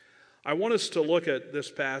I want us to look at this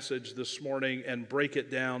passage this morning and break it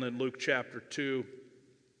down in Luke chapter 2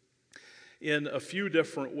 in a few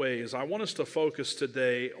different ways. I want us to focus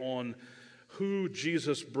today on who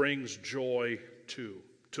Jesus brings joy to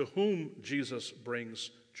whom Jesus brings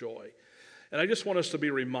joy. And I just want us to be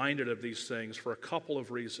reminded of these things for a couple of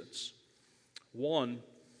reasons. One,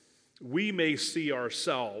 we may see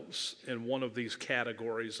ourselves in one of these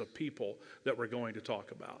categories of people that we're going to talk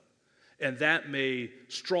about. And that may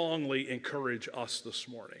strongly encourage us this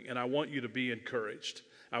morning. And I want you to be encouraged.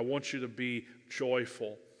 I want you to be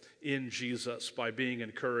joyful in Jesus by being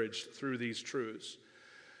encouraged through these truths.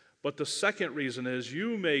 But the second reason is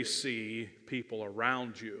you may see people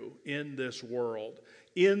around you in this world,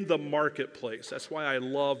 in the marketplace. That's why I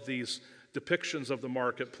love these depictions of the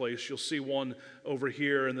marketplace. You'll see one over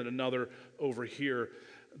here and then another over here.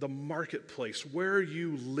 The marketplace, where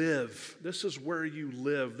you live. This is where you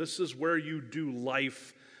live. This is where you do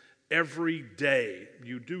life every day.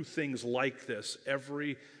 You do things like this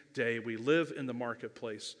every day. We live in the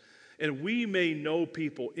marketplace. And we may know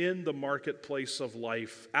people in the marketplace of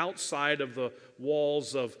life, outside of the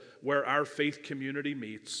walls of where our faith community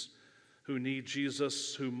meets, who need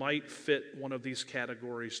Jesus, who might fit one of these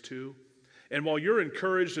categories too. And while you're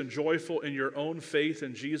encouraged and joyful in your own faith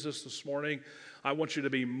in Jesus this morning, I want you to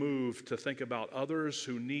be moved to think about others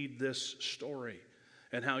who need this story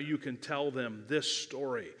and how you can tell them this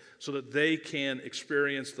story so that they can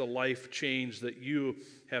experience the life change that you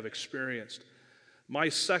have experienced. My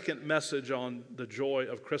second message on the joy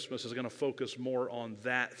of Christmas is going to focus more on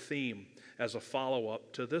that theme as a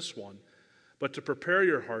follow-up to this one. But to prepare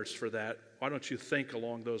your hearts for that, why don't you think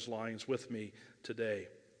along those lines with me today?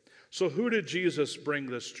 So who did Jesus bring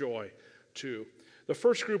this joy to? The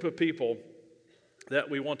first group of people that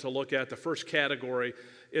we want to look at, the first category,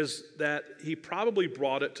 is that he probably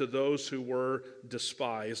brought it to those who were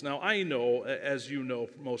despised. Now, I know, as you know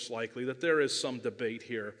most likely, that there is some debate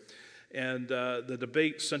here. And the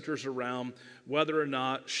debate centers around whether or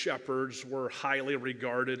not shepherds were highly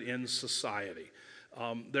regarded in society.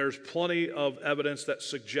 There's plenty of evidence that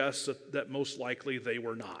suggests that most likely they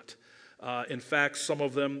were not. In fact, some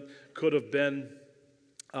of them could have been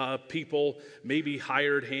people, maybe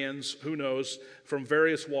hired hands, who knows, from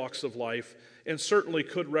various walks of life, and certainly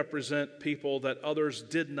could represent people that others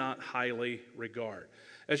did not highly regard.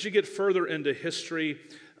 As you get further into history,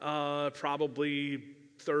 probably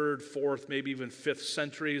 3rd, 4th, maybe even 5th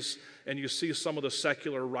centuries, and you see some of the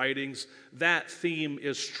secular writings, that theme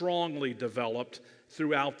is strongly developed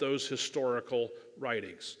throughout those historical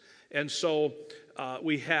writings. And so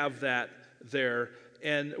we have that there.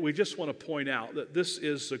 And we just want to point out that this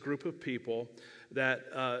is a group of people that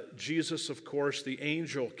Jesus, of course, the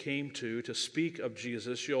angel came to speak of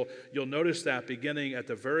Jesus. You'll notice that beginning at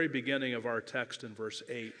the very beginning of our text in verse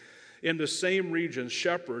 8. In the same region,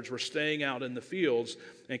 shepherds were staying out in the fields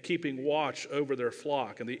and keeping watch over their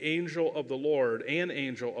flock. And the angel of the Lord, an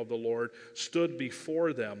angel of the Lord, stood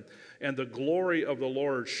before them. And the glory of the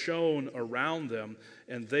Lord shone around them,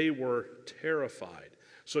 and they were terrified.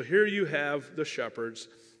 So here you have the shepherds,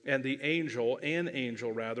 and an angel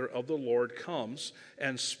of the Lord comes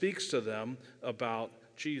and speaks to them about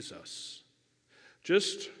Jesus.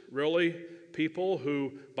 Just really people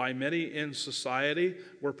who, by many in society,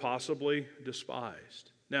 were possibly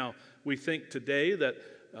despised. Now, we think today that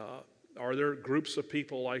are there groups of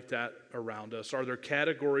people like that around us? Are there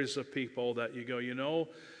categories of people that you go,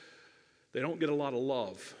 they don't get a lot of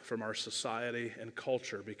love from our society and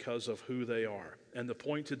culture because of who they are. And the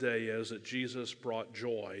point today is that Jesus brought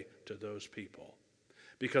joy to those people.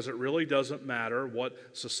 Because it really doesn't matter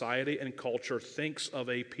what society and culture thinks of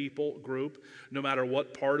a people group, no matter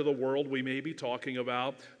what part of the world we may be talking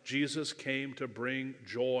about, Jesus came to bring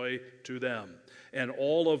joy to them. And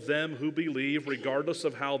all of them who believe, regardless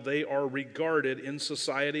of how they are regarded in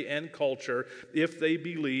society and culture, if they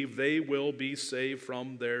believe, they will be saved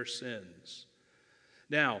from their sins.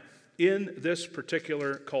 Now, in this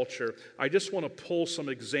particular culture, I just want to pull some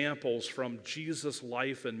examples from Jesus'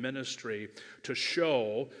 life and ministry to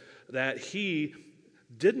show that he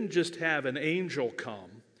didn't just have an angel come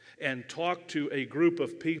and talk to a group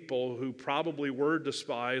of people who probably were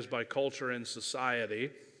despised by culture and society,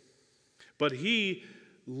 but he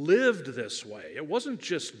lived this way. It wasn't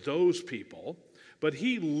just those people, but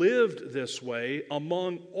he lived this way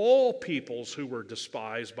among all peoples who were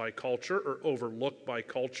despised by culture or overlooked by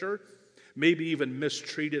culture, maybe even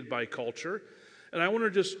mistreated by culture. And I want to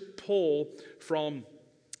just pull from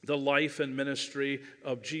the life and ministry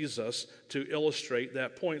of Jesus to illustrate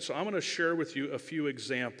that point. So I'm going to share with you a few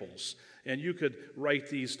examples, and you could write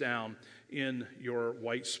these down in your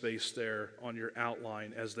white space there on your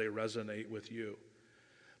outline as they resonate with you.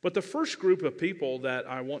 But the first group of people that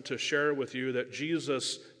I want to share with you that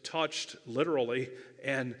Jesus touched literally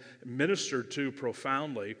and ministered to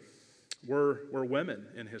profoundly were women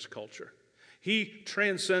in his culture. He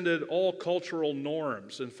transcended all cultural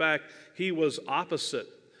norms. In fact, he was opposite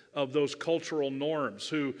of those cultural norms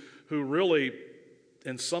who really,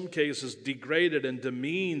 in some cases, degraded and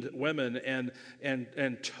demeaned women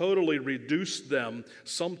and totally reduced them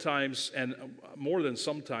sometimes, and more than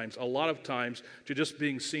sometimes, a lot of times, to just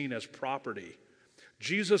being seen as property.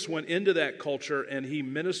 Jesus went into that culture and he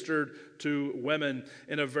ministered to women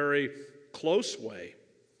in a very close way,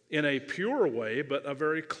 in a pure way, but a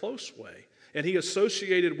very close way. And he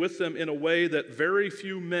associated with them in a way that very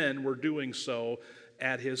few men were doing so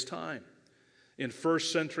at his time. In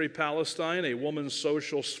first century Palestine, a woman's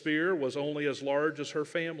social sphere was only as large as her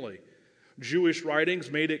family. Jewish writings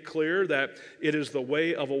made it clear that it is the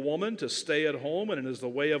way of a woman to stay at home, and it is the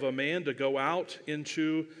way of a man to go out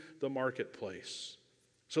into the marketplace.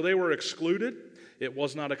 So they were excluded. It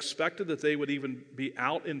was not expected that they would even be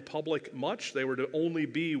out in public much. They were to only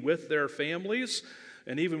be with their families.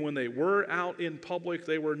 And even when they were out in public,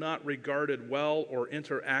 they were not regarded well or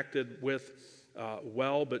interacted with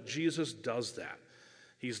well. But Jesus does that.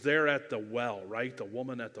 He's there at the well, right? The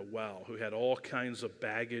woman at the well who had all kinds of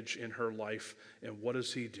baggage in her life. And what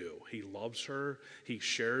does he do? He loves her. He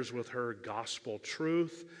shares with her gospel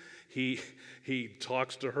truth. He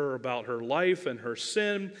talks to her about her life and her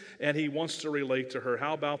sin, and he wants to relate to her.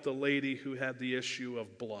 How about the lady who had the issue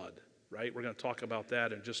of blood, right? We're going to talk about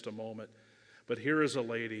that in just a moment. But here is a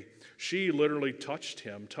lady. She literally touched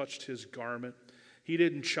him, touched his garment. He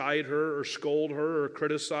didn't chide her or scold her or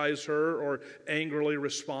criticize her or angrily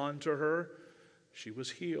respond to her. She was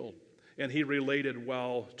healed, and he related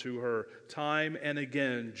well to her. Time and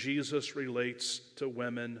again, Jesus relates to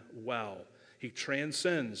women well. He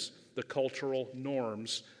transcends the cultural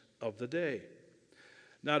norms of the day.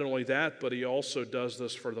 Not only that, but he also does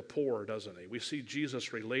this for the poor, doesn't he? We see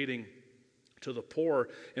Jesus relating to the poor.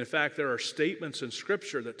 In fact, there are statements in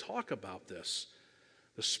Scripture that talk about this.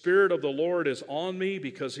 The Spirit of the Lord is on me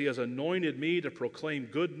because he has anointed me to proclaim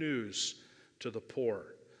good news to the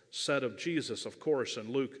poor. Said of Jesus, of course,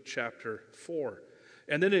 in Luke chapter 4.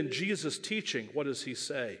 And then in Jesus' teaching, what does he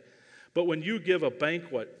say? But when you give a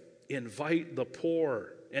banquet, invite the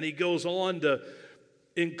poor. And he goes on to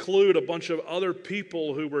include a bunch of other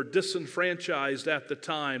people who were disenfranchised at the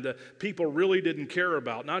time, that people really didn't care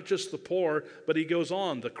about, not just the poor, but he goes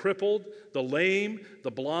on, the crippled, the lame,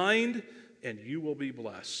 the blind, and you will be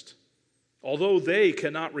blessed. Although they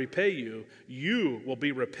cannot repay you, you will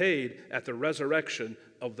be repaid at the resurrection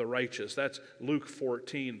of the righteous. That's Luke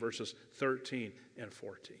 14, verses 13 and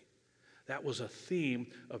 14. That was a theme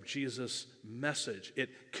of Jesus' message. It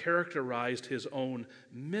characterized his own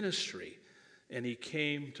ministry, and he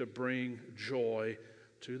came to bring joy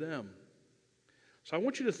to them. So I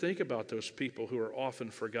want you to think about those people who are often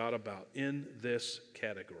forgot about in this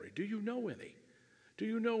category. Do you know any? Do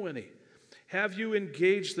you know any? Have you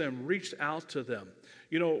engaged them, reached out to them?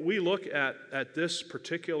 You know, we look at this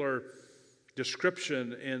particular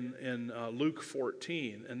description in Luke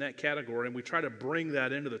 14 in that category, and we try to bring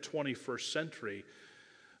that into the 21st century.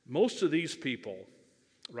 Most of these people,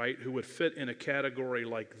 right, who would fit in a category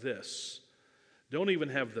like this, don't even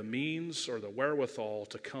have the means or the wherewithal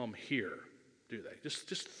to come here, do they?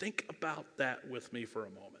 Just think about that with me for a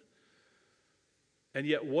moment. And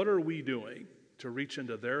yet, what are we doing to reach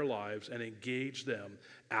into their lives and engage them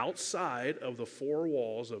outside of the four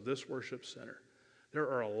walls of this worship center? There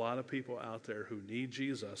are a lot of people out there who need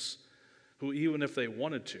Jesus, who even if they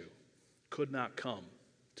wanted to, could not come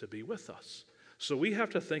to be with us. So we have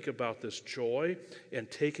to think about this joy and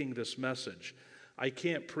taking this message. I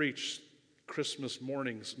can't preach Christmas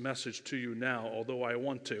morning's message to you now, although I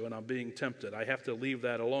want to, and I'm being tempted. I have to leave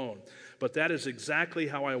that alone. But that is exactly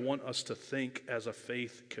how I want us to think as a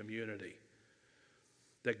faith community.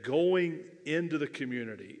 That going into the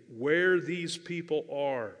community, where these people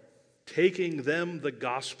are, taking them the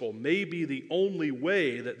gospel may be the only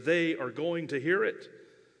way that they are going to hear it.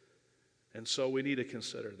 And so we need to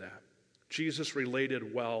consider that. Jesus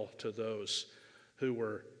related well to those who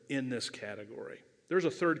were in this category. There's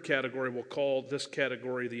a third category. We'll call this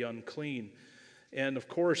category the unclean. And of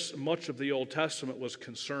course, much of the Old Testament was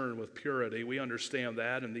concerned with purity. We understand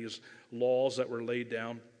that in these laws that were laid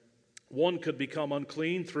down. One could become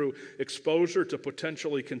unclean through exposure to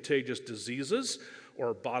potentially contagious diseases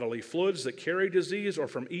or bodily fluids that carry disease, or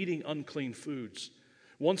from eating unclean foods.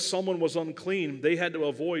 Once someone was unclean, they had to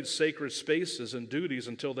avoid sacred spaces and duties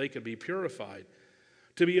until they could be purified.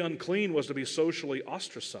 To be unclean was to be socially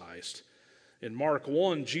ostracized. In Mark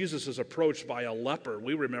 1, Jesus is approached by a leper.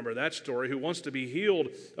 We remember that story, who wants to be healed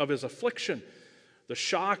of his affliction. The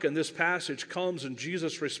shock in this passage comes in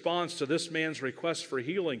Jesus' response to this man's request for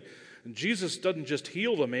healing. And Jesus doesn't just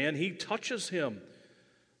heal the man, he touches him.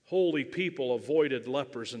 Holy people avoided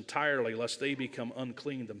lepers entirely lest they become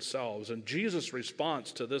unclean themselves. And Jesus'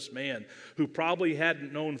 response to this man, who probably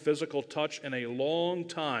hadn't known physical touch in a long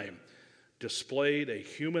time, displayed a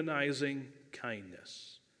humanizing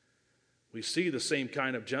kindness. We see the same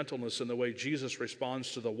kind of gentleness in the way Jesus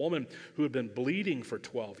responds to the woman who had been bleeding for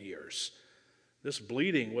 12 years. This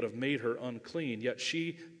bleeding would have made her unclean, yet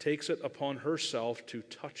she takes it upon herself to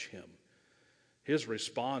touch him. His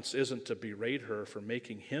response isn't to berate her for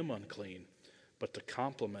making him unclean, but to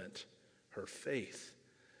compliment her faith.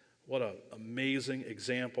 What an amazing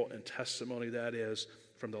example and testimony that is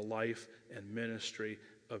from the life and ministry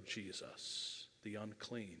of Jesus, the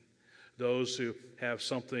unclean. Those who have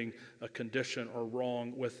something, a condition or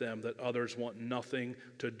wrong with them that others want nothing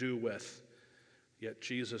to do with. Yet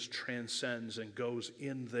Jesus transcends and goes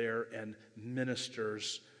in there and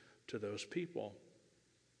ministers to those people.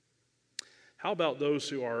 How about those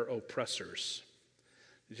who are oppressors?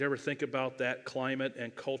 Did you ever think about that climate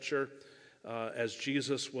and culture? As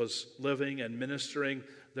Jesus was living and ministering,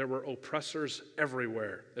 there were oppressors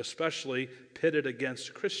everywhere, especially pitted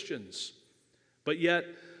against Christians. But yet,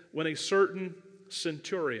 when a certain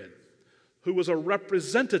centurion, who was a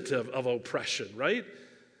representative of oppression, right,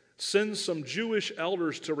 sends some Jewish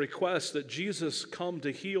elders to request that Jesus come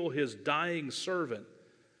to heal his dying servant,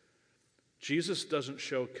 Jesus doesn't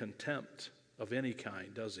show contempt of any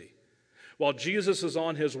kind, does he? While Jesus is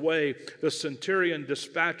on his way, the centurion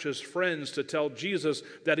dispatches friends to tell Jesus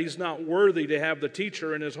that he's not worthy to have the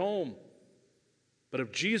teacher in his home. But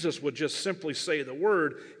if Jesus would just simply say the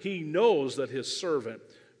word, he knows that his servant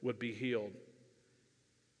would be healed.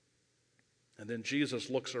 And then Jesus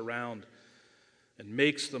looks around and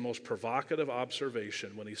makes the most provocative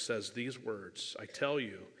observation when he says these words, "I tell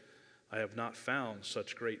you, I have not found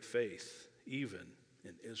such great faith, even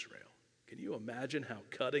in Israel." Can you imagine how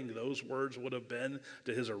cutting those words would have been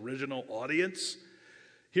to his original audience?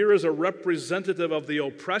 Here is a representative of the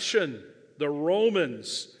oppression, the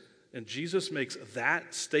Romans, and Jesus makes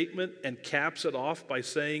that statement and caps it off by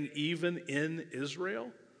saying, even in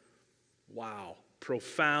Israel? Wow,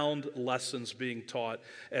 profound lessons being taught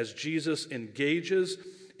as Jesus engages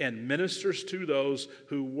and ministers to those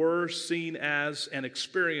who were seen as and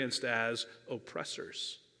experienced as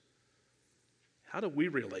oppressors. How do we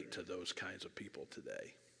relate to those kinds of people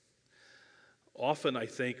today? Often I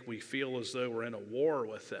think we feel as though we're in a war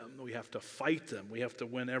with them. We have to fight them. We have to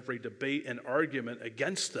win every debate and argument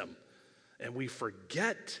against them. And we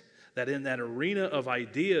forget that in that arena of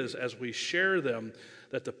ideas, as we share them,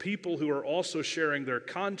 that the people who are also sharing their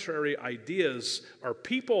contrary ideas are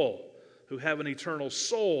people who have an eternal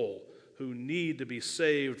soul, who need to be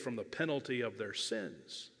saved from the penalty of their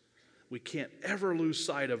sins. We can't ever lose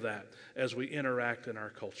sight of that as we interact in our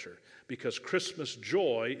culture, because Christmas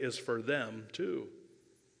joy is for them too.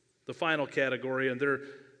 The final category, and there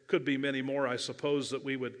could be many more, I suppose, that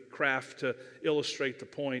we would craft to illustrate the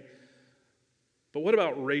point. But what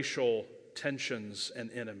about racial tensions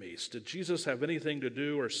and enemies? Did Jesus have anything to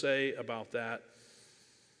do or say about that?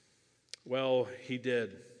 Well, he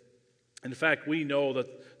did. In fact, we know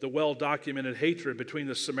that the well-documented hatred between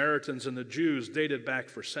the Samaritans and the Jews dated back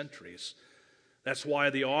for centuries. That's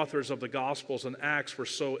why the authors of the Gospels and Acts were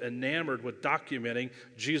so enamored with documenting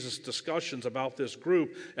Jesus' discussions about this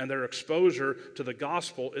group and their exposure to the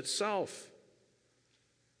gospel itself.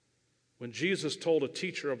 When Jesus told a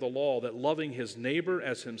teacher of the law that loving his neighbor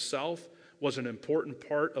as himself was an important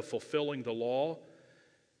part of fulfilling the law,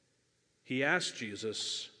 he asked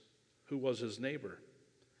Jesus who was his neighbor.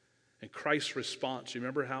 And Christ's response, you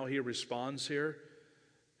remember how he responds here?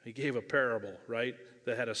 He gave a parable, right,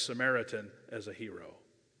 that had a Samaritan as a hero.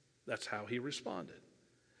 That's how he responded.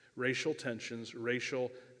 Racial tensions,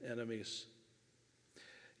 racial enemies.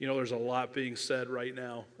 You know, there's a lot being said right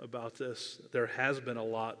now about this. There has been a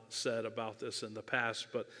lot said about this in the past,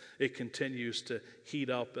 but it continues to heat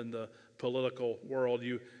up in the political world.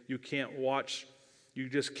 You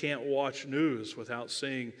just can't watch news without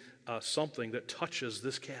seeing something that touches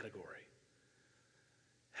this category.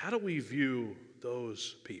 How do we view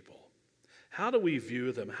those people? How do we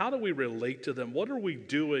view them? How do we relate to them? What are we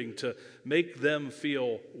doing to make them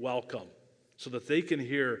feel welcome so that they can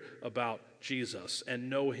hear about Jesus and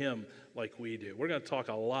know him like we do? We're going to talk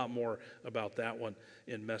a lot more about that one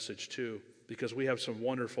in message 2 because we have some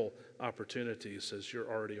wonderful opportunities, as you're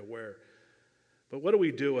already aware. But what do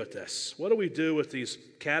we do with this? What do we do with these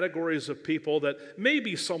categories of people that may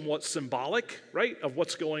be somewhat symbolic, right, of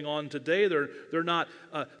what's going on today? They're not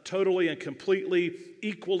totally and completely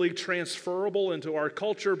equally transferable into our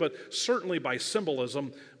culture, but certainly by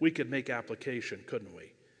symbolism, we could make application, couldn't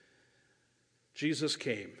we? Jesus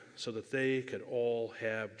came so that they could all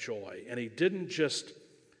have joy. And he didn't just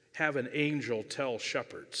have an angel tell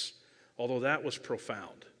shepherds, although that was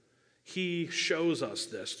profound. He shows us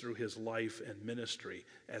this through his life and ministry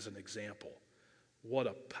as an example. What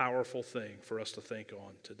a powerful thing for us to think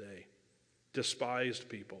on today. Despised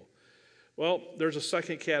people. Well, there's a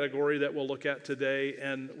second category that we'll look at today,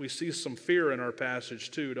 and we see some fear in our passage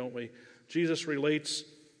too, don't we? Jesus relates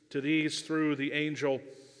to these through the angel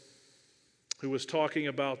who was talking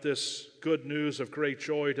about this good news of great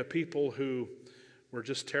joy to people who were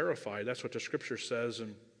just terrified. That's what the scripture says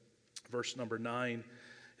in verse number 9.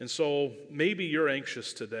 And so maybe you're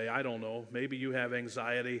anxious today. I don't know. Maybe you have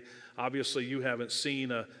anxiety. Obviously, you haven't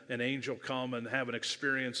seen an angel come and have an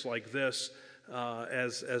experience like this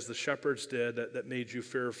as the shepherds did that made you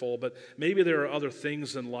fearful. But maybe there are other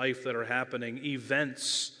things in life that are happening,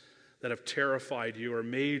 events that have terrified you or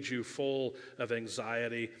made you full of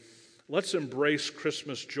anxiety. Let's embrace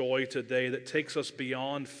Christmas joy today that takes us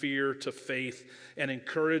beyond fear to faith and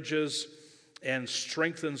encourages and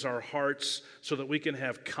strengthens our hearts so that we can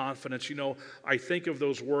have confidence. You know, I think of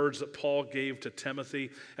those words that Paul gave to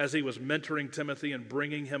Timothy as he was mentoring Timothy and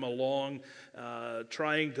bringing him along,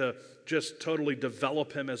 trying to just totally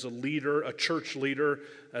develop him as a leader, a church leader,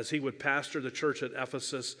 as he would pastor the church at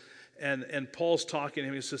Ephesus. And Paul's talking to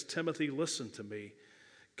him. He says, Timothy, listen to me.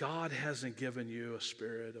 God hasn't given you a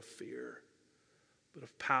spirit of fear, but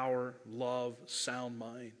of power, love, sound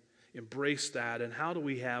mind. Embrace that. And how do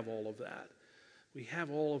we have all of that? We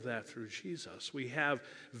have all of that through Jesus. We have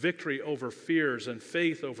victory over fears and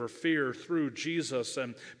faith over fear through Jesus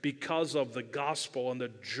and because of the gospel and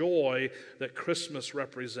the joy that Christmas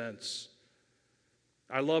represents.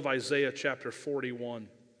 I love Isaiah chapter 41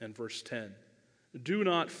 and verse 10. Do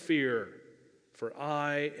not fear, for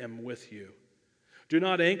I am with you. Do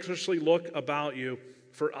not anxiously look about you,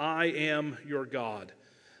 for I am your God.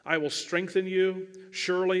 I will strengthen you.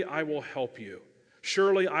 Surely I will help you.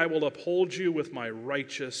 Surely I will uphold you with my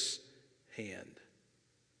righteous hand.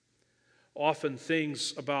 Often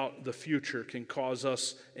things about the future can cause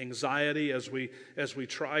us anxiety as we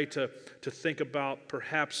try to think about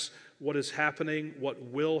perhaps what is happening, what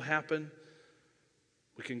will happen.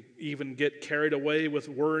 We can even get carried away with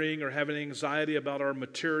worrying or having anxiety about our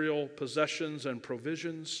material possessions and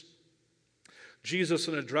provisions. Jesus,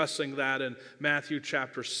 in addressing that in Matthew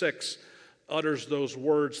chapter 6, utters those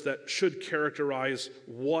words that should characterize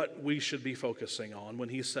what we should be focusing on when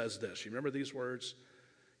he says this. You remember these words?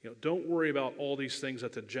 Don't worry about all these things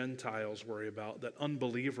that the Gentiles worry about, that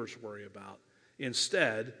unbelievers worry about.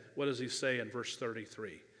 Instead, what does he say in verse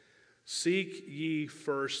 33? Seek ye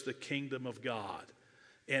first the kingdom of God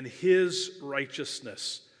and his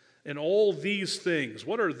righteousness. And all these things,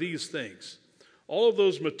 what are these things? All of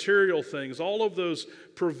those material things, all of those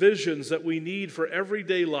provisions that we need for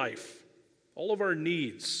everyday life, all of our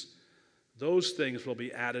needs, those things will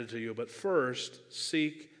be added to you. But first,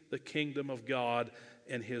 seek the kingdom of God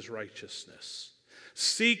and his righteousness.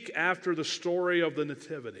 Seek after the story of the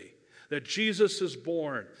Nativity, that Jesus is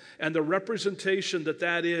born, and the representation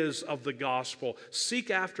that is of the gospel.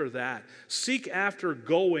 Seek after that. Seek after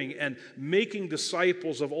going and making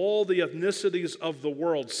disciples of all the ethnicities of the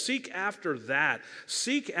world. Seek after that.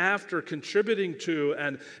 Seek after contributing to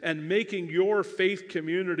and making your faith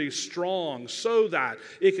community strong so that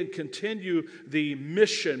it can continue the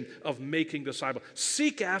mission of making disciples.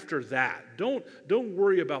 Seek after that. Don't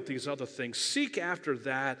worry about these other things. Seek after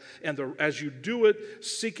that, and as you do it,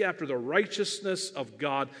 seek after the righteousness of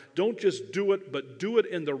God. Don't just do it, but do it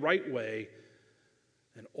in the right way,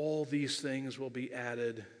 and all these things will be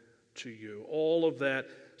added to you. All of that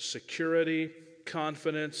security,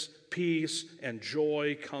 confidence, peace, and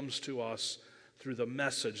joy comes to us through the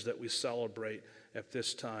message that we celebrate at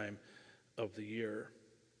this time of the year.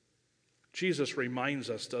 Jesus reminds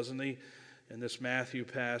us, doesn't he, in this Matthew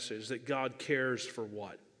passage, that God cares for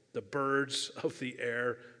what? The birds of the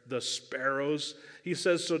air, the sparrows. He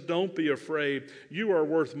says, so don't be afraid. You are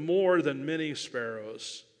worth more than many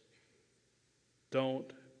sparrows.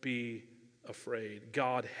 Don't be afraid.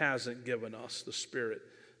 God hasn't given us the spirit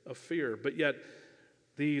of fear, but yet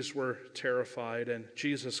these were terrified, and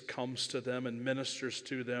Jesus comes to them and ministers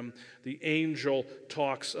to them. The angel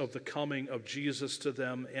talks of the coming of Jesus to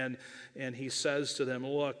them, and he says to them,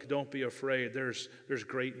 look, don't be afraid. There's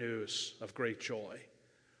great news of great joy.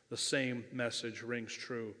 The same message rings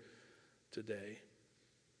true today.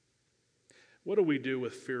 What do we do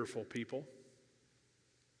with fearful people?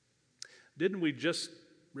 Didn't we just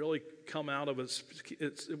really come out of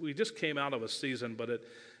we just came out of a season, but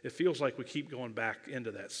it feels like we keep going back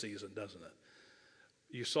into that season, doesn't it?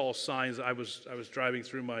 You saw signs. I was driving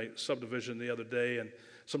through my subdivision the other day, and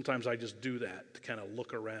sometimes I just do that to kind of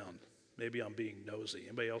look around. Maybe I'm being nosy.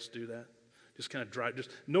 Anybody else do that? Just kind of drive, just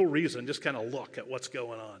no reason, just kind of look at what's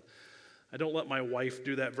going on. I don't let my wife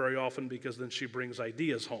do that very often because then she brings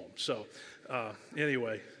ideas home. So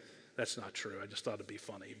anyway, that's not true. I just thought it'd be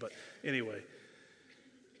funny. But anyway,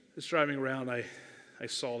 just driving around, I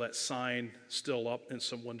saw that sign still up in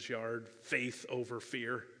someone's yard, faith over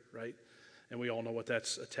fear, right? And we all know what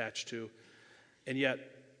that's attached to. And yet,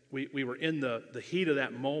 we were in the heat of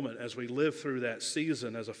that moment as we lived through that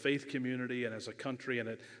season as a faith community and as a country, and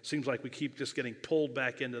it seems like we keep just getting pulled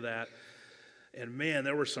back into that. And man,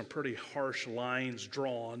 there were some pretty harsh lines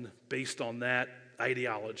drawn based on that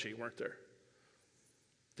ideology, weren't there?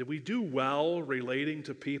 Did we do well relating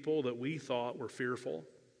to people that we thought were fearful,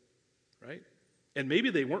 right? And maybe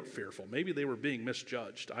they weren't fearful. Maybe they were being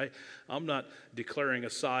misjudged. I'm not declaring a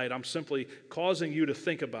side. I'm simply causing you to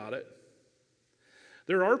think about it.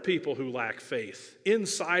 There are people who lack faith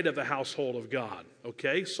inside of the household of God.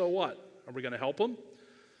 Okay, so what? Are we going to help them?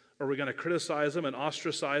 Or are we going to criticize them and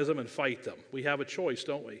ostracize them and fight them? We have a choice,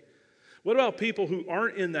 don't we? What about people who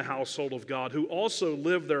aren't in the household of God, who also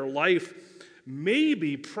live their life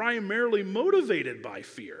maybe primarily motivated by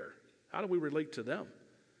fear? How do we relate to them?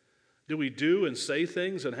 Do we do and say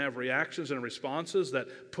things and have reactions and responses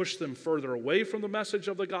that push them further away from the message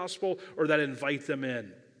of the gospel or that invite them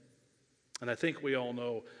in? And I think we all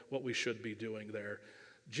know what we should be doing there.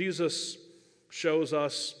 Jesus shows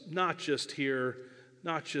us not just here,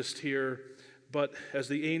 but as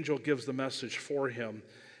the angel gives the message for him,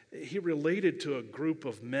 he related to a group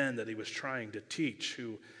of men that he was trying to teach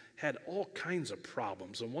who had all kinds of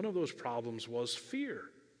problems. And one of those problems was fear.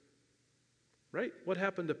 Right? What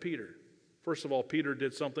happened to Peter? First of all, Peter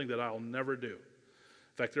did something that I'll never do.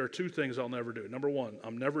 In fact, there are two things I'll never do. Number one,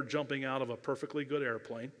 I'm never jumping out of a perfectly good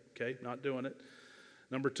airplane. Okay, not doing it.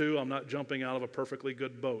 Number two, I'm not jumping out of a perfectly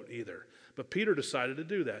good boat either. But Peter decided to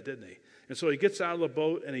do that, didn't he? And so he gets out of the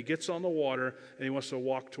boat and he gets on the water and he wants to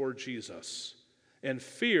walk toward Jesus. And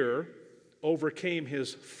fear overcame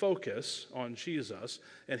his focus on Jesus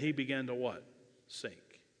and he began to what?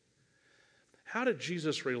 Sink. How did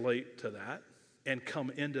Jesus relate to that and come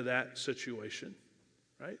into that situation,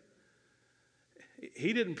 right?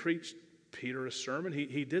 He didn't preach Peter a sermon.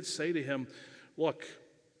 He did say to him, look,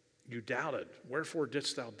 you doubted. Wherefore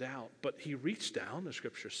didst thou doubt? But he reached down, the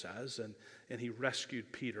scripture says, and he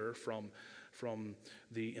rescued Peter from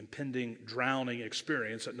the impending drowning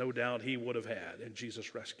experience that no doubt he would have had. And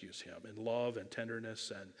Jesus rescues him in love and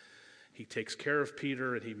tenderness, and he takes care of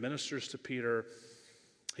Peter and he ministers to Peter.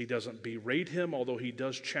 He doesn't berate him, although he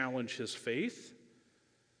does challenge his faith.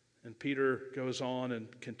 And Peter goes on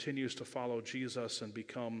and continues to follow Jesus and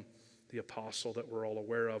become the apostle that we're all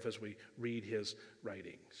aware of as we read his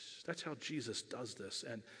writings. That's how Jesus does this.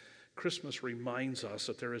 And Christmas reminds us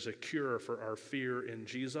that there is a cure for our fear in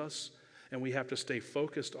Jesus, and we have to stay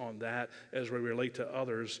focused on that as we relate to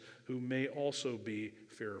others who may also be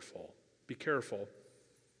fearful. Be careful.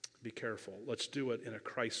 Be careful. Let's do it in a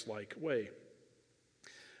Christ-like way.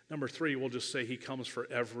 Number three, we'll just say he comes for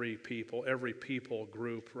every people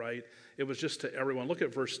group, right? It was just to everyone. Look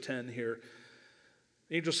at verse 10 here.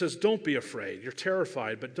 The angel says, don't be afraid. You're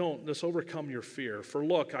terrified, but don't. Let's overcome your fear. For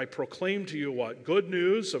look, I proclaim to you what? Good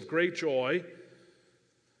news of great joy.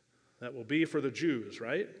 That will be for the Jews,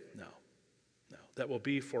 right? No. That will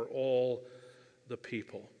be for all the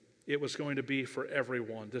people. It was going to be for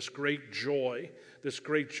everyone. This great joy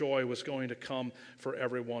was going to come for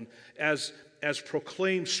everyone. As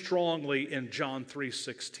proclaimed strongly in John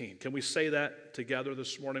 3:16. Can we say that together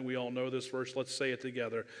this morning? We all know this verse. Let's say it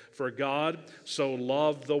together. For God so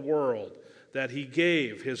loved the world that he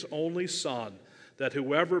gave his only Son, that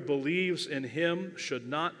whoever believes in him should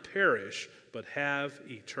not perish, but have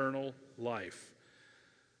eternal life.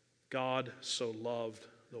 God so loved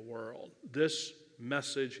the world. This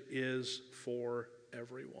message is for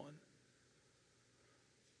everyone.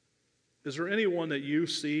 Is there anyone that you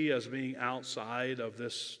see as being outside of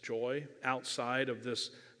this joy, outside of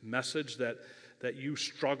this message that you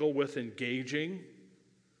struggle with engaging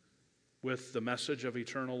with the message of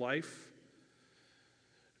eternal life?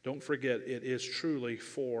 Don't forget, it is truly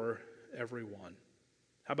for everyone.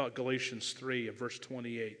 How about Galatians 3 and verse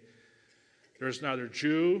 28? There is neither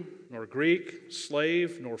Jew nor Greek,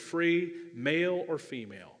 slave nor free, male or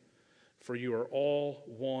female, for you are all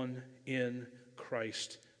one in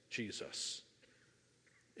Christ Jesus.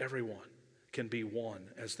 Everyone can be one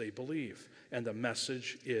as they believe, and the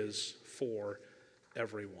message is for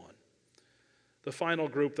everyone. The final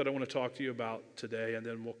group that I want to talk to you about today, and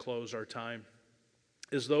then we'll close our time,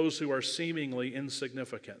 is those who are seemingly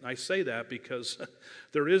insignificant. And I say that because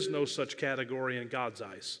there is no such category in God's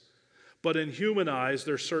eyes. But in human eyes,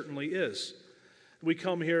 there certainly is. We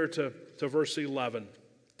come here to verse 11.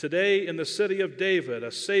 Today in the city of David,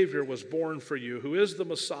 a Savior was born for you, who is the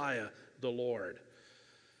Messiah, the Lord.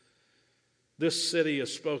 This city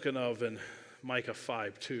is spoken of in Micah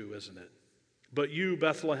 5:2, isn't it? But you,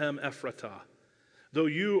 Bethlehem Ephratah, though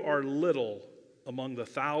you are little among the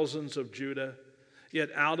thousands of Judah, yet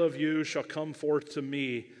out of you shall come forth to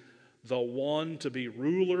me the one to be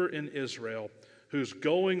ruler in Israel, whose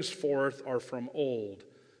goings forth are from old,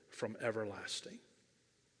 from everlasting.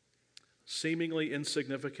 Seemingly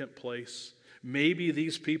insignificant place. Maybe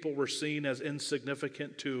these people were seen as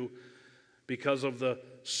insignificant too because of the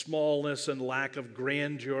smallness and lack of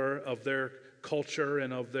grandeur of their culture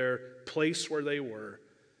and of their place where they were.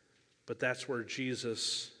 But that's where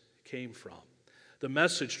Jesus came from. The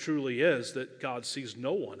message truly is that God sees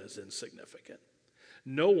no one as insignificant.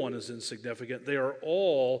 No one is insignificant. They are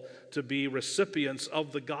all to be recipients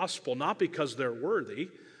of the gospel, not because they're worthy,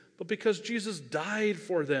 but because Jesus died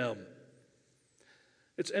for them.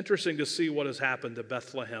 It's interesting to see what has happened to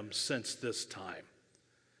Bethlehem since this time.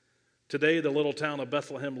 Today, the little town of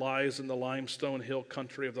Bethlehem lies in the limestone hill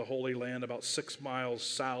country of the Holy Land, about 6 miles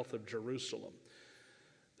south of Jerusalem.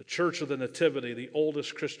 The Church of the Nativity, the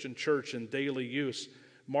oldest Christian church in daily use,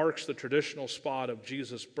 marks the traditional spot of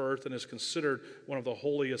Jesus' birth and is considered one of the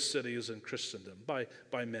holiest cities in Christendom,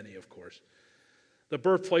 by many, of course. The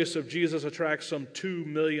birthplace of Jesus attracts some 2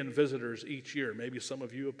 million visitors each year. Maybe some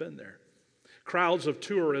of you have been there. Crowds of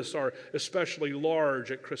tourists are especially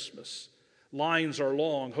large at Christmas. Lines are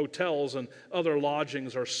long. Hotels and other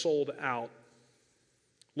lodgings are sold out.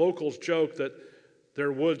 Locals joke that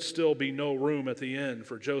there would still be no room at the inn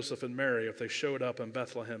for Joseph and Mary if they showed up in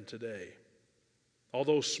Bethlehem today.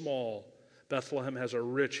 Although small, Bethlehem has a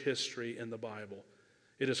rich history in the Bible.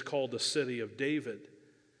 It is called the city of David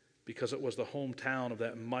because it was the hometown of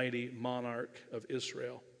that mighty monarch of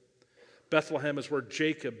Israel. Bethlehem is where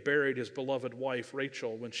Jacob buried his beloved wife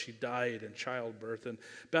Rachel when she died in childbirth. And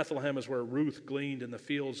Bethlehem is where Ruth gleaned in the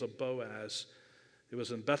fields of Boaz. It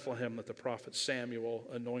was in Bethlehem that the prophet Samuel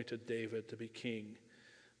anointed David to be king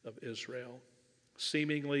of Israel.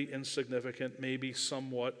 Seemingly insignificant, maybe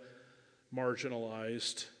somewhat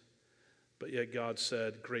marginalized, but yet God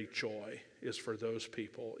said, great joy is for those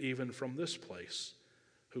people, even from this place,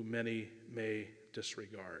 who many may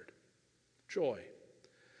disregard. Joy.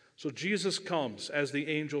 So Jesus comes, as the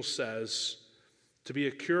angel says, to be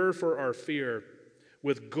a cure for our fear,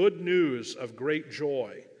 with good news of great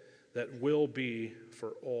joy that will be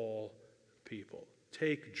for all people.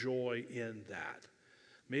 Take joy in that.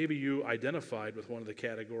 Maybe you identified with one of the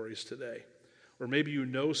categories today, or maybe you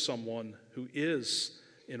know someone who is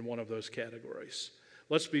in one of those categories.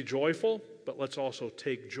 Let's be joyful, but let's also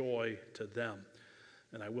take joy to them.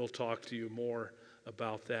 And I will talk to you more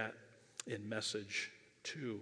about that in message 2.